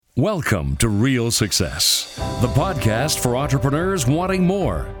Welcome to Real Success, the podcast for entrepreneurs wanting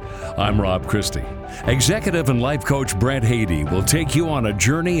more. I'm Rob Christie. Executive and life coach Brent Haedy will take you on a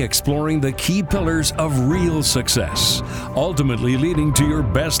journey exploring the key pillars of real success, ultimately leading to your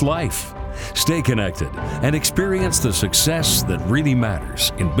best life. Stay connected and experience the success that really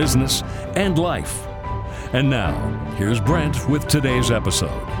matters in business and life. And now, here's Brent with today's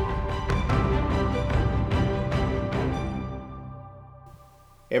episode.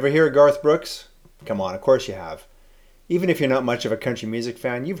 Ever hear of Garth Brooks? Come on, of course you have. Even if you're not much of a country music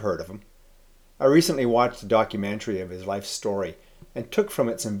fan, you've heard of him. I recently watched a documentary of his life story and took from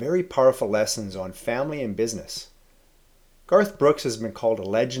it some very powerful lessons on family and business. Garth Brooks has been called a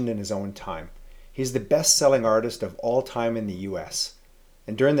legend in his own time. He's the best-selling artist of all time in the US.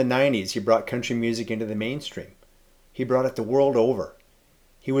 And during the 90s, he brought country music into the mainstream. He brought it the world over.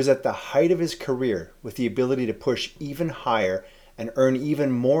 He was at the height of his career with the ability to push even higher and earn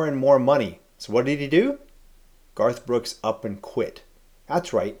even more and more money. So what did he do? Garth Brooks up and quit.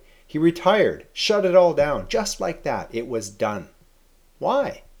 That's right, he retired, shut it all down, just like that. It was done.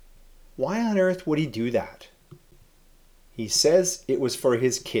 Why? Why on earth would he do that? He says it was for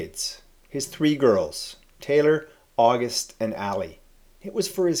his kids, his 3 girls, Taylor, August, and Allie. It was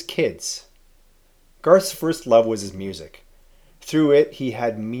for his kids. Garth's first love was his music. Through it, he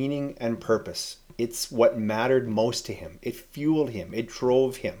had meaning and purpose. It's what mattered most to him. It fueled him. It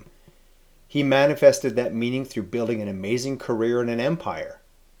drove him. He manifested that meaning through building an amazing career and an empire.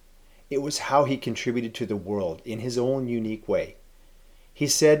 It was how he contributed to the world in his own unique way. He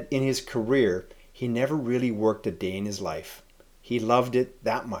said in his career, he never really worked a day in his life. He loved it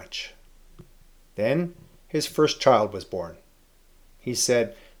that much. Then his first child was born. He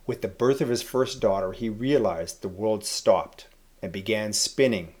said with the birth of his first daughter, he realized the world stopped and began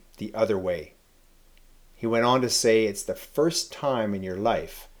spinning the other way. He went on to say it's the first time in your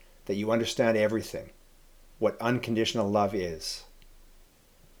life that you understand everything, what unconditional love is.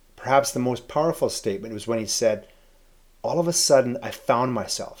 Perhaps the most powerful statement was when he said, all of a sudden I found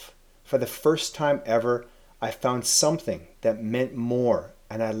myself. For the first time ever, I found something that meant more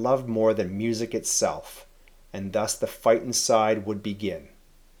and I loved more than music itself, and thus the fight inside would begin.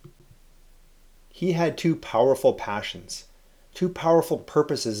 He had 2 powerful passions, 2 powerful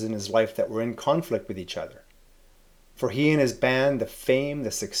purposes in his life that were in conflict with each other. For he and his band, the fame,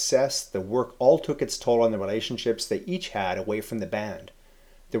 the success, the work all took its toll on the relationships they each had away from the band,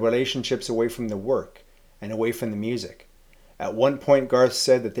 the relationships away from the work, and away from the music. At one point, Garth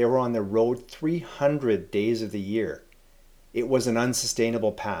said that they were on the road 300 days of the year. It was an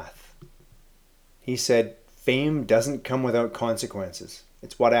unsustainable path. He said, fame doesn't come without consequences.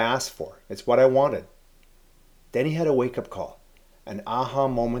 It's what I asked for. It's what I wanted. Then he had a wake-up call, an aha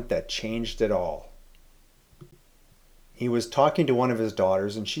moment that changed it all. He was talking to one of his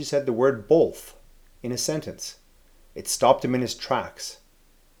daughters and she said the word both in a sentence. It stopped him in his tracks.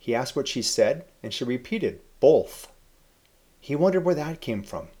 He asked what she said and she repeated, both. He wondered where that came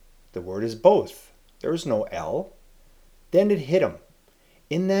from. The word is both. There is no L. Then it hit him.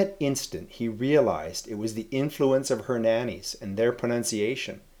 In that instant, he realized it was the influence of her nannies and their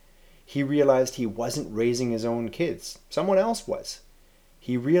pronunciation. He realized he wasn't raising his own kids. Someone else was.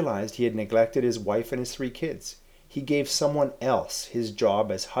 He realized he had neglected his wife and his 3 kids. He gave someone else his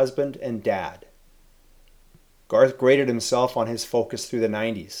job as husband and dad. Garth graded himself on his focus through the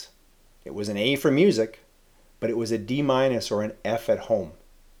 90s. It was an A for music, but it was a D- or an F at home.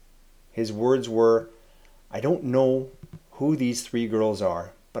 His words were, I don't know who these 3 girls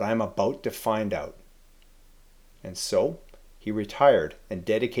are, but I'm about to find out. And so, he retired and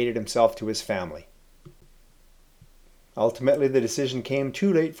dedicated himself to his family. Ultimately, the decision came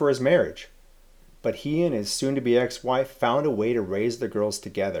too late for his marriage, but he and his soon-to-be ex-wife found a way to raise the girls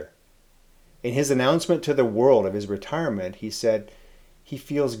together. In his announcement to the world of his retirement, he said he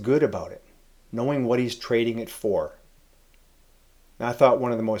feels good about it, knowing what he's trading it for. And I thought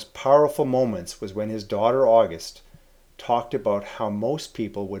one of the most powerful moments was when his daughter August talked about how most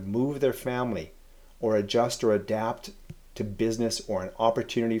people would move their family or adjust or adapt to business or an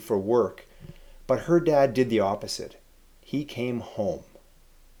opportunity for work, but her dad did the opposite. He came home.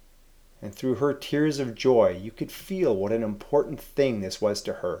 And through her tears of joy, you could feel what an important thing this was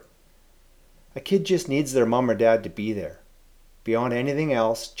to her. A kid just needs their mom or dad to be there. Beyond anything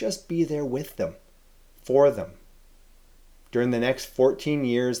else, just be there with them, for them. During the next 14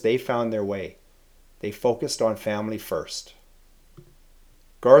 years, they found their way. They focused on family first.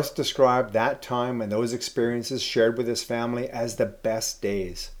 Garth described that time and those experiences shared with his family as the best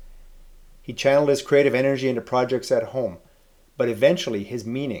days. He channeled his creative energy into projects at home, but eventually his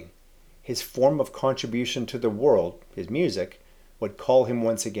meaning, his form of contribution to the world, his music, would call him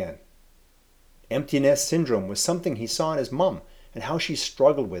once again. Empty nest syndrome was something he saw in his mom and how she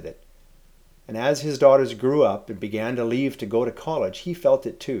struggled with it. And as his daughters grew up and began to leave to go to college, he felt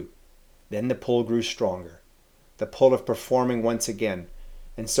it too. Then the pull grew stronger, the pull of performing once again,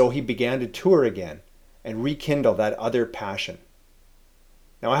 and so he began to tour again and rekindle that other passion.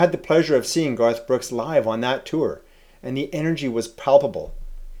 Now, I had the pleasure of seeing Garth Brooks live on that tour, and the energy was palpable.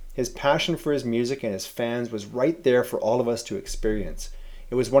 His passion for his music and his fans was right there for all of us to experience.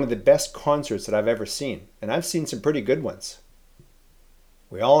 It was one of the best concerts that I've ever seen, and I've seen some pretty good ones.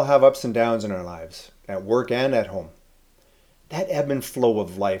 We all have ups and downs in our lives, at work and at home. That ebb and flow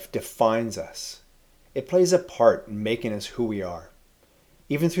of life defines us. It plays a part in making us who we are.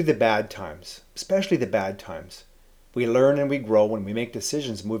 Even through the bad times, especially the bad times, we learn and we grow when we make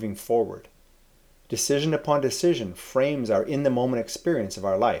decisions moving forward. Decision upon decision frames our in-the-moment experience of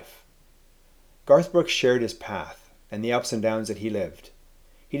our life. Garth Brooks shared his path and the ups and downs that he lived.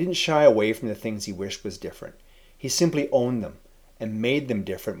 He didn't shy away from the things he wished was different. He simply owned them and made them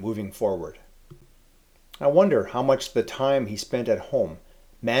different moving forward. I wonder how much the time he spent at home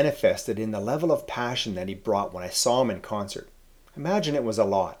manifested in the level of passion that he brought when I saw him in concert. Imagine it was a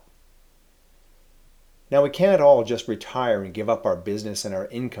lot. Now, we can't all just retire and give up our business and our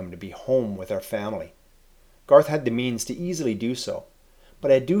income to be home with our family. Garth had the means to easily do so,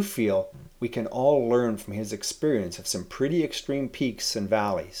 but I do feel we can all learn from his experience of some pretty extreme peaks and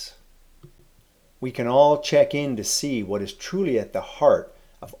valleys. We can all check in to see what is truly at the heart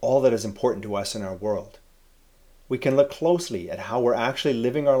of all that is important to us in our world. We can look closely at how we're actually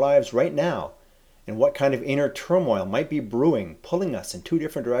living our lives right now and what kind of inner turmoil might be brewing, pulling us in two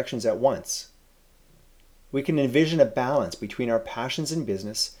different directions at once. We can envision a balance between our passions in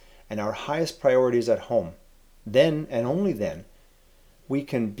business and our highest priorities at home. Then, and only then, we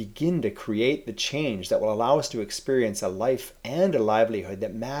can begin to create the change that will allow us to experience a life and a livelihood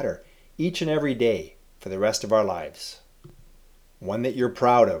that matter each and every day for the rest of our lives. One that you're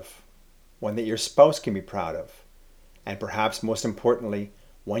proud of, one that your spouse can be proud of, and perhaps most importantly,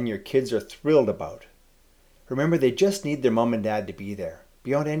 one your kids are thrilled about. Remember, they just need their mom and dad to be there.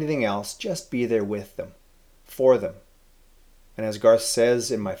 Beyond anything else, just be there with them, for them. And as Garth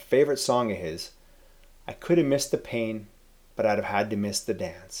says in my favorite song of his, I could have missed the pain, but I'd have had to miss the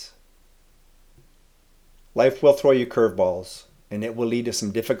dance. Life will throw you curveballs, and it will lead to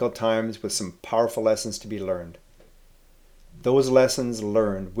some difficult times with some powerful lessons to be learned. Those lessons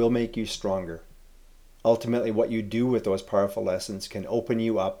learned will make you stronger. Ultimately, what you do with those powerful lessons can open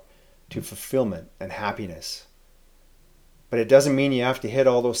you up to fulfillment and happiness. But it doesn't mean you have to hit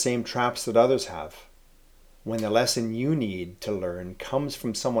all those same traps that others have. When the lesson you need to learn comes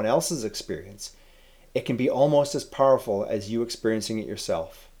from someone else's experience, it can be almost as powerful as you experiencing it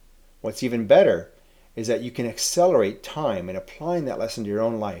yourself. What's even better is that you can accelerate time in applying that lesson to your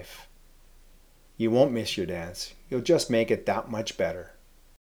own life. You won't miss your dance. You'll just make it that much better.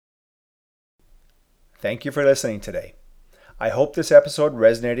 Thank you for listening today. I hope this episode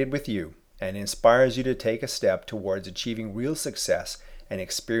resonated with you and inspires you to take a step towards achieving real success and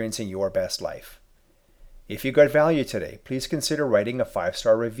experiencing your best life. If you got value today, please consider writing a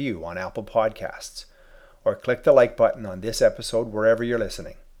 5-star review on Apple Podcasts, or click the like button on this episode wherever you're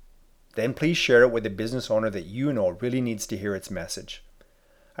listening. Then please share it with a business owner that you know really needs to hear its message.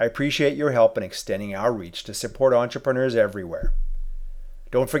 I appreciate your help in extending our reach to support entrepreneurs everywhere.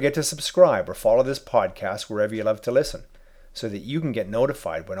 Don't forget to subscribe or follow this podcast wherever you love to listen, so that you can get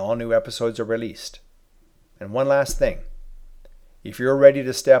notified when all new episodes are released. And one last thing. If you're ready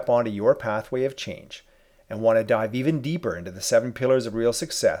to step onto your pathway of change and want to dive even deeper into the 7 pillars of real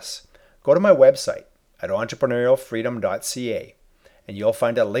success, go to my website at entrepreneurialfreedom.ca, and you'll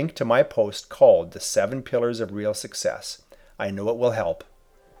find a link to my post called The 7 Pillars of Real Success. I know it will help.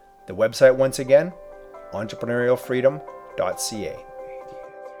 The website once again, entrepreneurialfreedom.ca.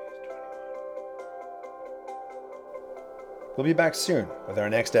 We'll be back soon with our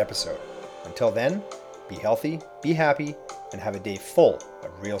next episode. Until then, be healthy, be happy, and have a day full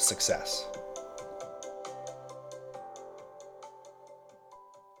of real success.